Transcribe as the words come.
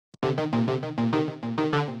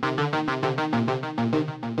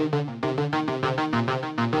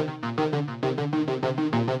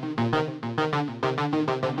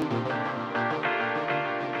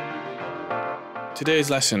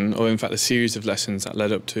Today's lesson, or in fact a series of lessons that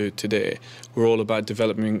led up to today, were all about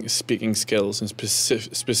developing speaking skills and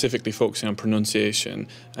specifically focusing on pronunciation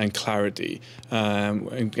and clarity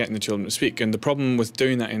and getting the children to speak. And the problem with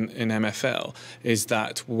doing that in MFL is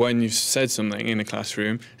that when you've said something in a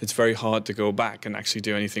classroom, it's very hard to go back and actually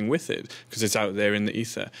do anything with it because it's out there in the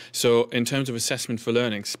ether. So in terms of assessment for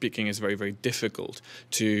learning, speaking is very, very difficult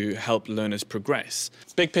to help learners progress.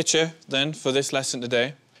 Big picture then for this lesson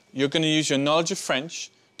today. You're going to use your knowledge of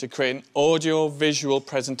French to create an audio-visual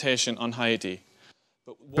presentation on Haiti.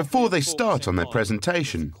 Before they start on their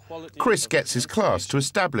presentation, Chris gets his class to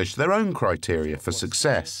establish their own criteria for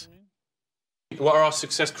success. What are our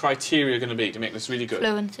success criteria going to be to make this really good?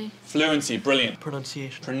 Fluency. Fluency, brilliant.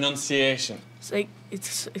 Pronunciation. Pronunciation.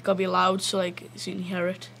 It's got to be loud so you can hear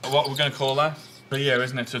it. What we're going to call that? Clear,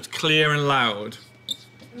 isn't it? So it's clear and loud.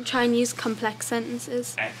 Try and use complex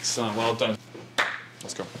sentences. Excellent, well done.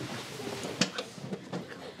 Let's go.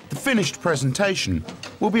 The finished presentation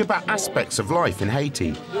will be about aspects of life in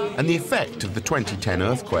Haiti and the effect of the 2010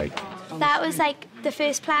 earthquake. That was the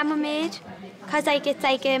first plan we made, because it's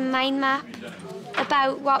a mind map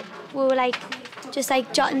about what we were just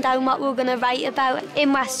jotting down what we were going to write about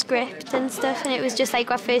in our script and stuff, and it was just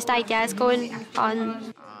our first ideas going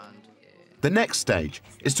on. The next stage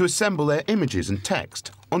is to assemble their images and text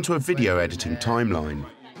onto a video editing timeline.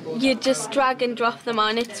 You just drag and drop them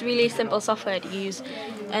on. It's really simple software to use,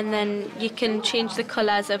 and then you can change the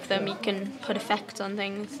colours of them. You can put effects on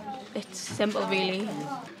things. It's simple, really.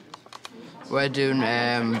 We're doing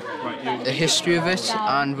the history of it,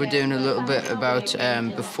 and we're doing a little bit about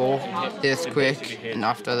before the earthquake and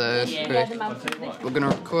after the earthquake. We're going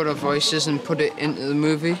to record our voices and put it into the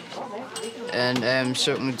movie, and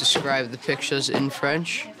certainly describe the pictures in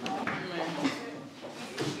French.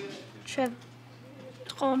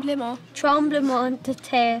 Tremblement. Tremblement de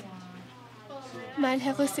terre.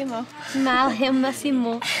 Malheureusement.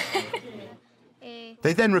 Malheureusement.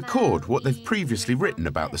 They then record what they've previously written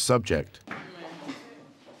about the subject.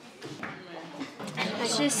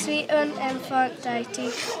 Je suis un enfant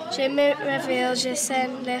d'Haïti. Je me réveille, je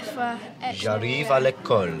sens les froid. J'arrive à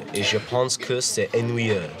l'école et je pense que c'est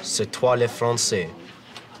ennuyeux. C'est toi le français.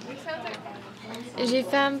 J'ai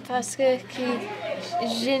faim parce que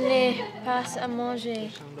je n'ai pas à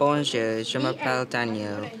manger. Bonjour, je m'appelle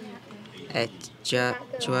Daniel et j'ai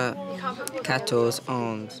 14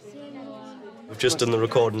 ans. We've just done the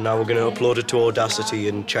recording, now we're going to upload it to Audacity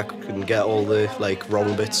and check and get all the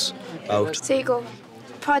wrong bits out. So you go,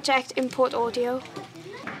 project import audio.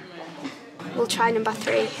 We'll try number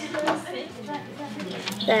 3.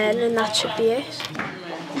 And that should be it.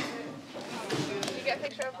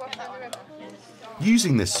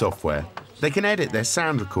 Using this software, they can edit their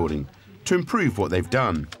sound recording to improve what they've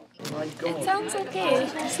done. It sounds okay.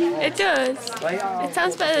 It does. It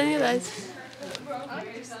sounds better than the others.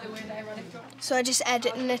 So I just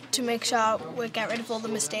editing it to make sure we get rid of all the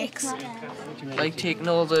mistakes. Taking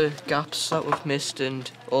all the gaps that we've missed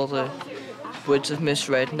and all the words we've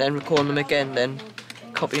misread, and then recording them again, then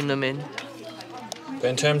copying them in.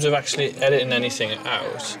 But in terms of actually editing anything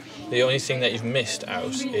out, the only thing that you've missed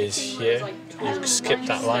out is here. You've skipped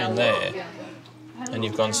that line there, and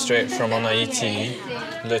you've gone straight from en Haïti,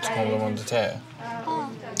 le tremblement de terre.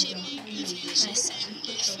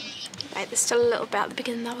 Right, there's still a little bit at the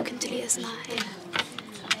beginning that we can delete, isn't that? Yeah.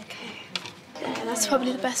 Okay. Yeah, that's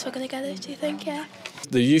probably the best we're going to get it, do you think? Yeah.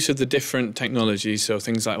 The use of the different technologies, so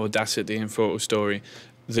things like Audacity and Photo Story,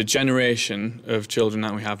 the generation of children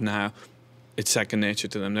that we have now, it's second nature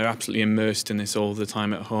to them. They're absolutely immersed in this all the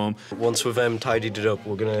time at home. Once we've tidied it up,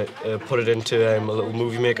 we're going to put it into a little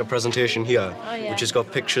movie maker presentation here, which has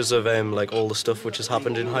got pictures of all the stuff which has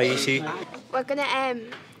happened in Haiti. We're going to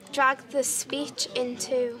drag the speech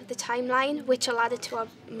into the timeline, which will add it to our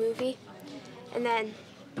movie. And then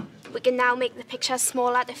we can now make the pictures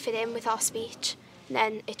smaller to fit in with our speech. And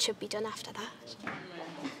then it should be done after that.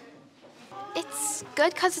 It's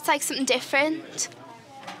good because it's something different.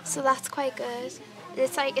 So that's quite good.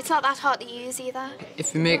 It's not that hard to use either.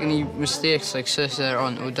 If you make any mistakes, like say there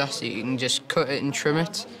on Audacity, you can just cut it and trim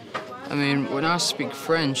it. I mean, when I speak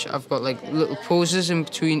French, I've got little pauses in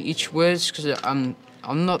between each word because I'm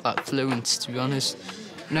not that fluent, to be honest.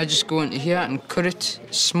 And I just go into here and cut it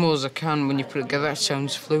as small as I can. When you put it together, it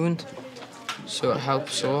sounds fluent. So it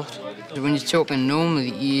helps a lot. When you're talking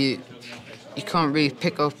normally, you can't really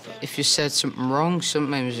pick up if you said something wrong.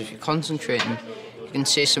 Sometimes if you're concentrating, you You can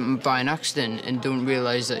say something by an accident and don't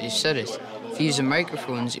realise that you've said it. If you use the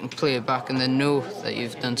microphones, you can play it back and then know that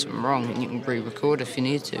you've done something wrong, and you can re-record if you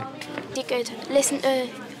need to. You could listen to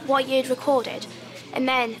what you'd recorded, and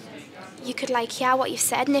then you could like hear what you've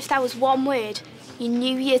said, and if that was one word you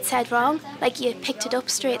knew you'd said wrong, like you picked it up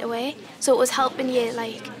straight away. So it was helping you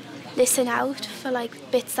like listen out for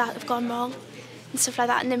like bits that have gone wrong and stuff like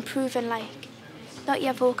that, and improving like not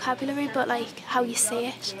your vocabulary but like how you say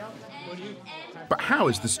it. But how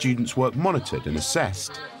is the students' work monitored and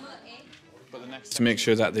assessed? To make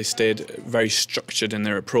sure that they stayed very structured in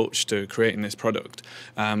their approach to creating this product,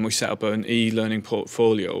 we set up an e-learning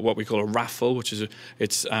portfolio, what we call a raffle, which is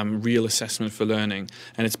it's real assessment for learning,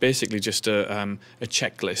 and it's basically just a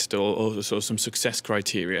checklist or sort of some success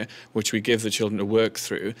criteria which we give the children to work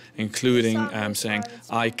through, including saying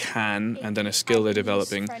I can, and then a skill they're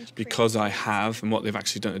developing because I have, and what they've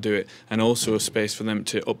actually done to do it, and also a space for them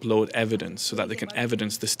to upload evidence so that they can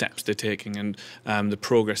evidence the steps they're taking and the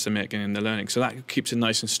progress they're making in their learning. So that keeps it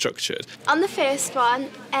nice and structured. On the first one,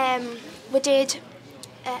 we did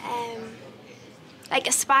like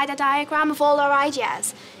a spider diagram of all our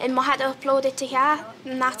ideas, and we had to upload it to here,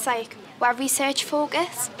 and that's like our research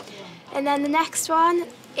focus. And then the next one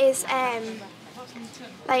is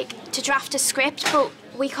like to draft a script, but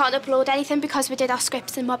we can't upload anything because we did our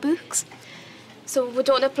scripts in my books, so we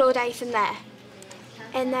don't upload anything there.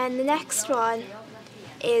 And then the next one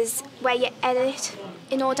is where you edit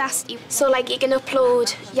in Audacity. So like you can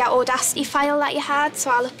upload your Audacity file that you had,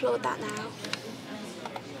 so I'll upload that now.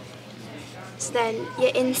 So then you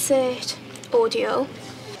insert audio.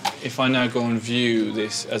 If I now go and view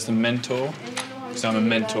this as the mentor, because I'm a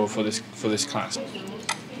mentor for this class,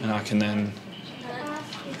 and I can then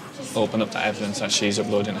open up that evidence that she's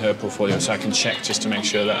uploading her portfolio, so I can check just to make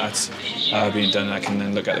sure that that's being done, and I can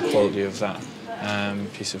then look at the quality of that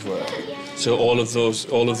piece of work. So all of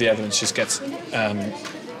the evidence just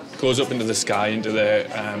goes up into the sky, into their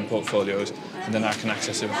portfolios, and then I can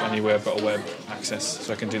access it anywhere I've got a web access,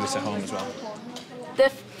 so I can do this at home as well. The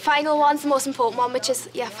final one's the most important one, which is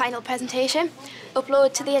your final presentation.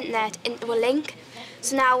 Upload to the internet into a link.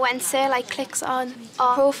 So now when Sir clicks on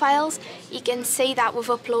our profiles, you can see that we've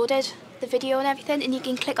uploaded the video and everything, and you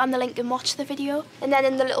can click on the link and watch the video. And then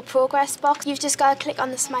in the little progress box, you've just got to click on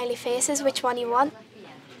the smiley faces, which one you want.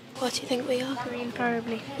 What do you think we are? Green,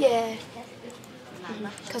 probably. Yeah.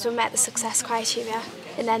 Because we met the success criteria,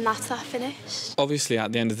 and then that's that finished. Obviously,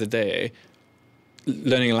 at the end of the day,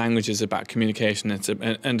 learning a language is about communication,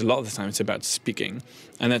 and a lot of the time it's about speaking.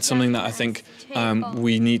 And that's something that I think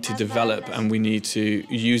we need to develop, and we need to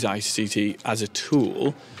use ICT as a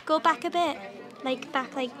tool. Go back a bit,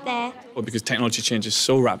 back there. Well, because technology changes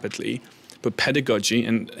so rapidly, but pedagogy,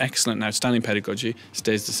 and excellent and outstanding pedagogy,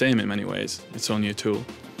 stays the same in many ways. It's only a tool.